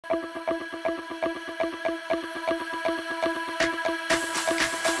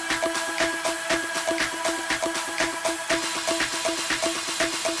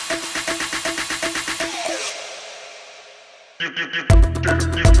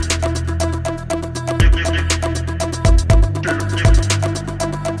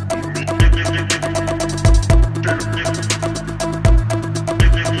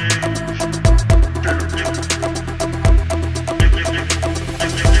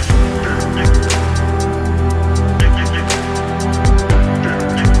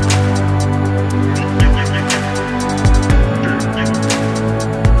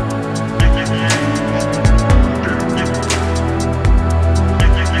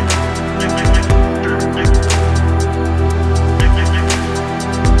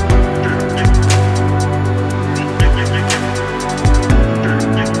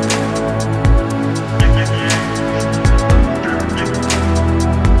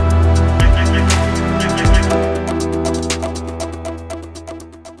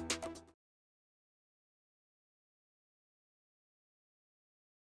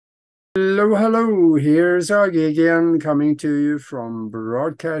Hello, hello. Here's Augie again, coming to you from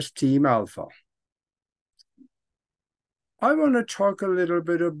Broadcast Team Alpha. I want to talk a little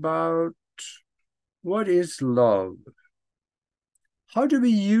bit about what is love. How do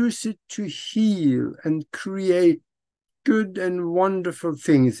we use it to heal and create good and wonderful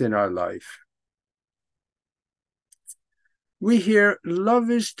things in our life? We hear love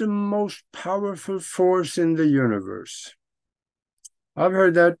is the most powerful force in the universe. I've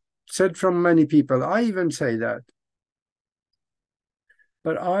heard that said from many people. I even say that.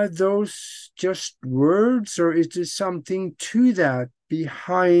 But are those just words, or is there something to that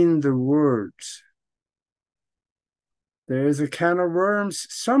behind the words? There is a can of worms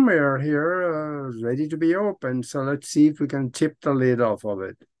somewhere here ready to be opened, so let's see if we can tip the lid off of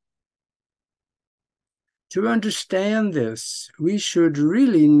it. To understand this, we should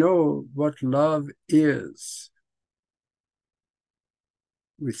really know what love is.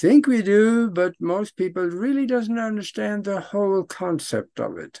 We think we do, but most people really doesn't understand the whole concept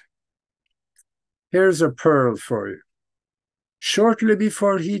of it. Here's a pearl for you. Shortly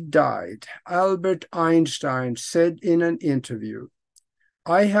before he died, Albert Einstein said in an interview,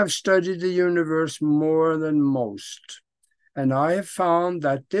 "I have studied the universe more than most, and I have found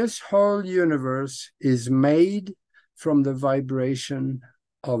that this whole universe is made from the vibration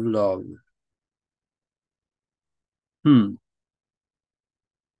of love."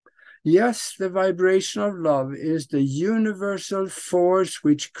 Yes, the vibration of love is the universal force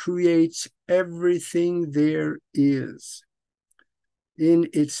which creates everything there is in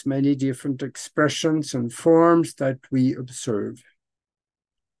its many different expressions and forms that we observe.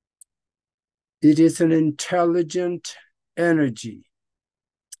 It is an intelligent energy,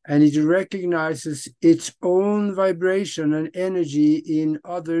 and it recognizes its own vibration and energy in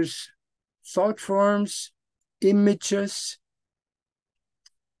others' thought forms, images,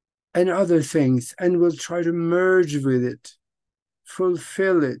 and other things, and will try to merge with it,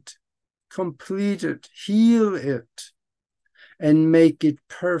 fulfill it, complete it, heal it, and make it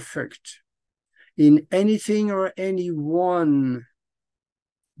perfect in anything or anyone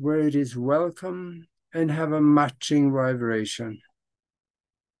where it is welcome and have a matching vibration.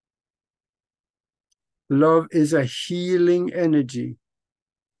 Love is a healing energy.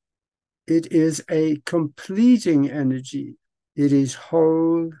 It is a completing energy. It is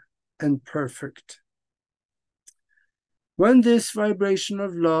whole and perfect. When this vibration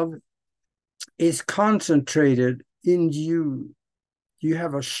of love is concentrated in you, you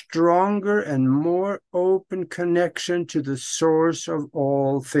have a stronger and more open connection to the source of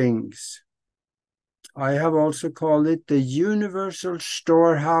all things. I have also called it the universal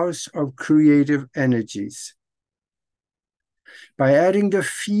storehouse of creative energies. By adding the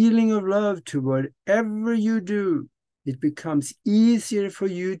feeling of love to whatever you do, it becomes easier for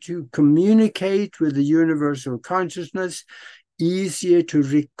you to communicate with the universal consciousness, easier to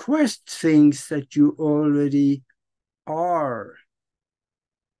request things that you already are.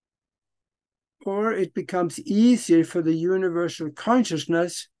 Or it becomes easier for the universal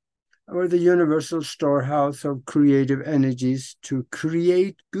consciousness or the universal storehouse of creative energies to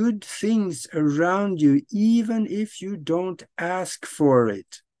create good things around you, even if you don't ask for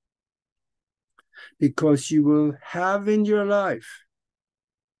it. Because you will have in your life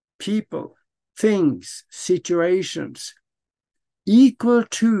people, things, situations equal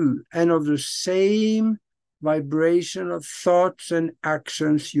to and of the same vibration of thoughts and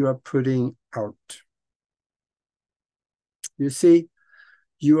actions you are putting out. You see,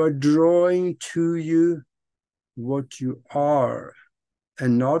 you are drawing to you what you are,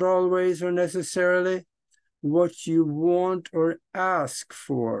 and not always or necessarily what you want or ask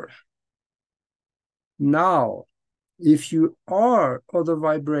for. Now, if you are of the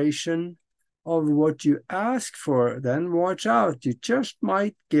vibration of what you ask for, then watch out. You just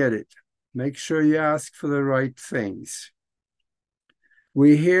might get it. Make sure you ask for the right things.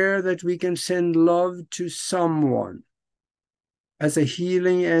 We hear that we can send love to someone as a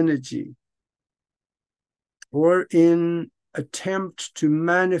healing energy, or in attempt to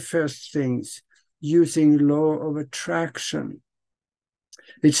manifest things using law of attraction.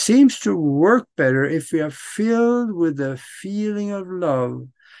 It seems to work better if we are filled with the feeling of love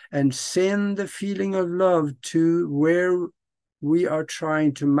and send the feeling of love to where we are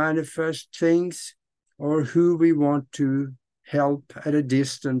trying to manifest things, or who we want to help at a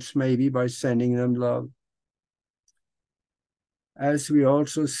distance, maybe by sending them love. As we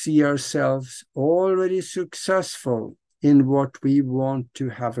also see ourselves already successful in what we want to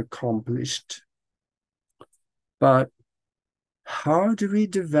have accomplished. But how do we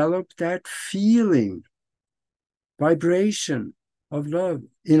develop that feeling, vibration of love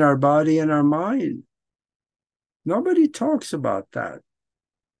in our body and our mind? Nobody talks about that.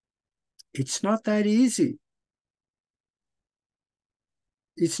 It's not that easy.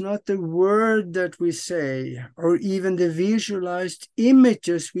 It's not the word that we say, or even the visualized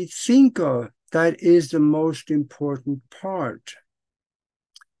images we think of, that is the most important part.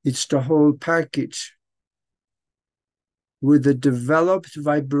 It's the whole package. With the developed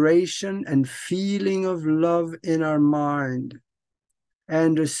vibration and feeling of love in our mind,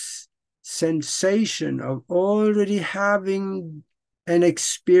 and a sensation of already having and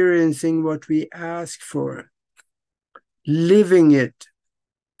experiencing what we ask for, living it,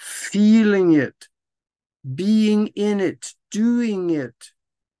 feeling it, being in it, doing it,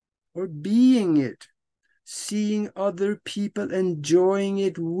 or being it, seeing other people enjoying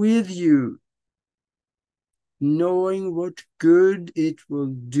it with you, knowing what good it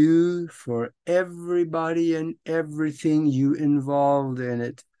will do for everybody and everything you involved in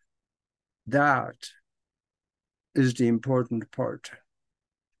it. That is the important part.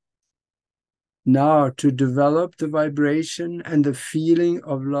 Now, to develop the vibration and the feeling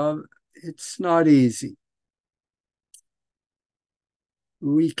of love, it's not easy.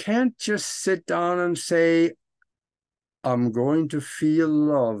 We can't just sit down and say, I'm going to feel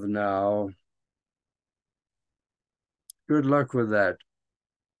love now. Good luck with that.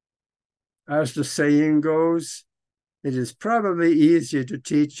 As the saying goes, it is probably easier to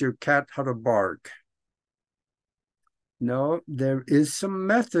teach your cat how to bark. No, there is some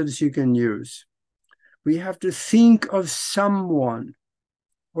methods you can use. We have to think of someone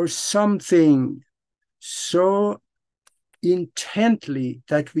or something so intently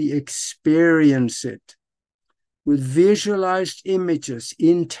that we experience it with visualized images,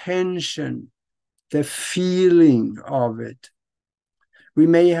 intention, the feeling of it. We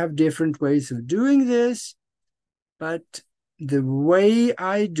may have different ways of doing this, but the way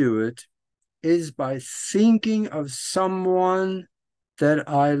I do it is by thinking of someone that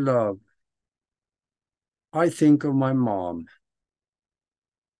I love. I think of my mom.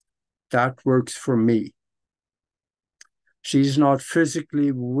 That works for me. She's not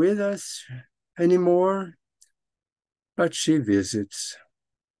physically with us anymore, but she visits.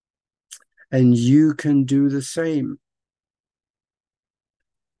 And you can do the same.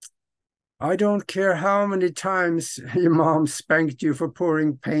 I don't care how many times your mom spanked you for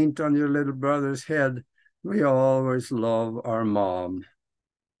pouring paint on your little brother's head. We always love our mom.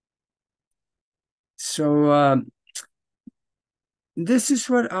 So this is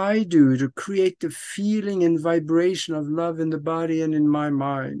what I do to create the feeling and vibration of love in the body and in my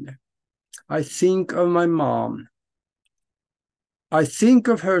mind. I think of my mom. I think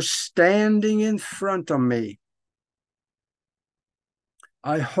of her standing in front of me.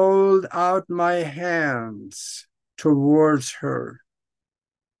 I hold out my hands towards her.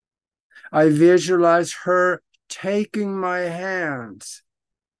 I visualize her taking my hands,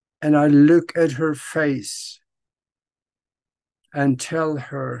 and I look at her face and tell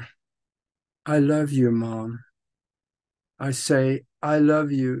her, I love you, Mom. I say, I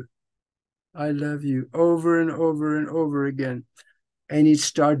love you. I love you, over and over and over again. And it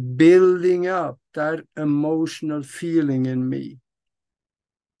starts building up that emotional feeling in me.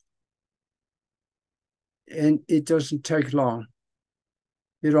 And it doesn't take long.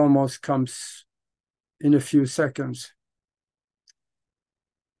 It almost comes in a few seconds.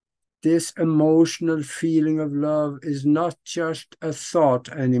 This emotional feeling of love is not just a thought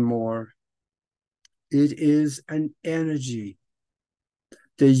anymore. It is an energy,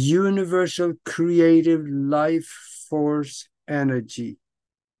 the universal creative life force energy.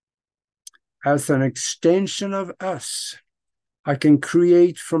 as an extension of us. I can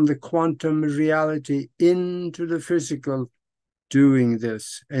create from the quantum reality into the physical doing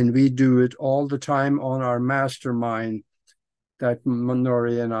this. And we do it all the time on our mastermind that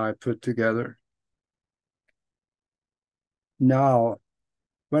Nori and I put together. Now,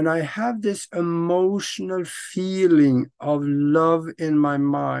 when I have this emotional feeling of love in my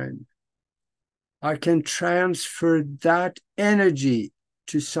mind, I can transfer that energy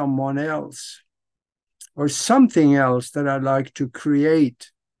to someone else or something else that I'd like to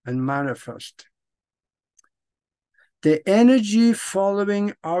create and manifest. The energy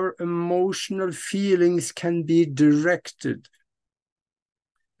following our emotional feelings can be directed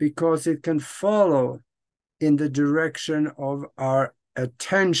because it can follow in the direction of our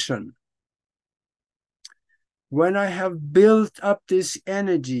attention. When I have built up this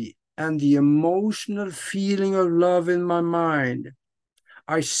energy and the emotional feeling of love in my mind,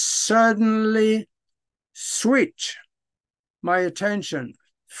 I suddenly switch my attention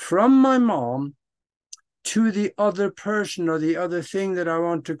from my mom to the other person or the other thing that I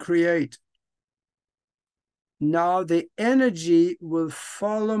want to create. Now the energy will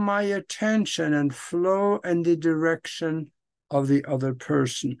follow my attention and flow in the direction of the other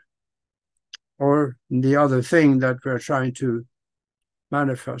person or the other thing that we're trying to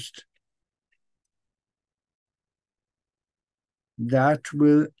manifest. That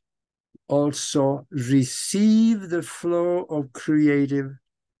will also receive the flow of creative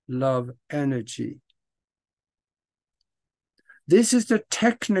love energy. This is the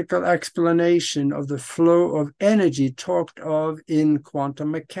technical explanation of the flow of energy talked of in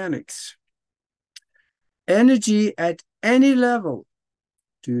quantum mechanics. Energy at any level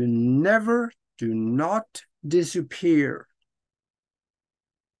do not disappear.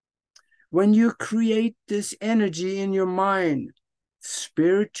 When you create this energy in your mind,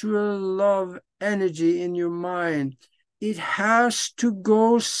 spiritual love energy in your mind, it has to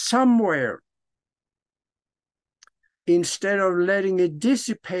go somewhere. Instead of letting it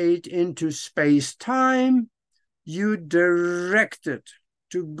dissipate into space-time, you direct it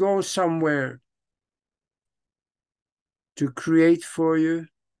to go somewhere, to create for you,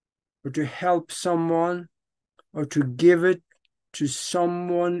 or to help someone, or to give it to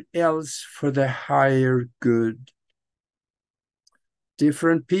someone else for the higher good.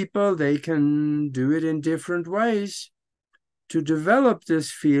 Different people, they can do it in different ways to develop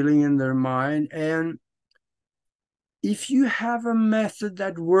this feeling in their mind. And if you have a method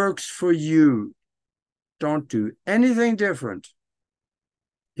that works for you, don't do anything different.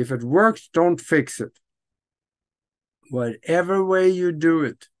 If it works, don't fix it. Whatever way you do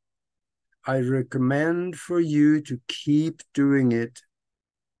it, I recommend for you to keep doing it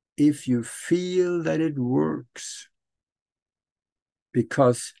if you feel that it works.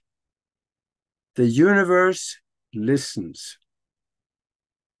 Because the universe listens.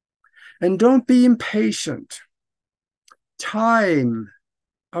 And don't be impatient. Time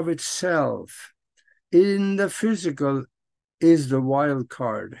of itself in the physical is the wild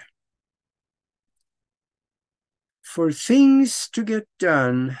card. For things to get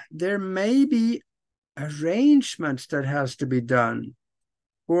done, there may be arrangements that has to be done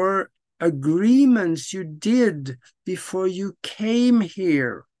or agreements you did before you came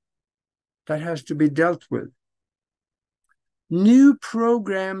here that has to be dealt with. New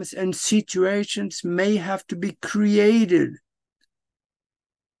programs and situations may have to be created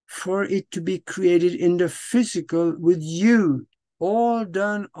for it to be created in the physical with you, all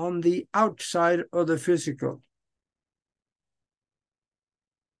done on the outside of the physical.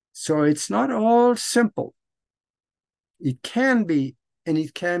 So it's not all simple. It can be, and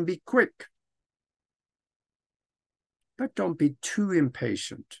it can be quick. But don't be too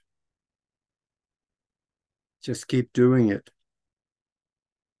impatient. Just keep doing it.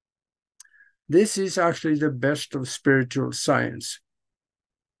 This is actually the best of spiritual science.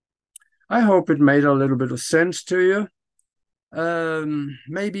 I hope it made a little bit of sense to you.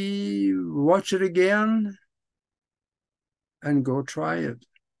 Maybe watch it again and go try it.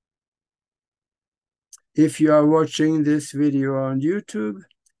 If you are watching this video on YouTube,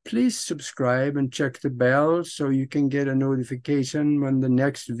 please subscribe and check the bell so you can get a notification when the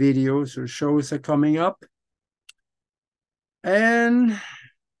next videos or shows are coming up. And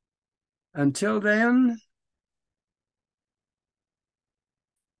until then,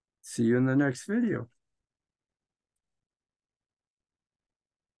 see you in the next video.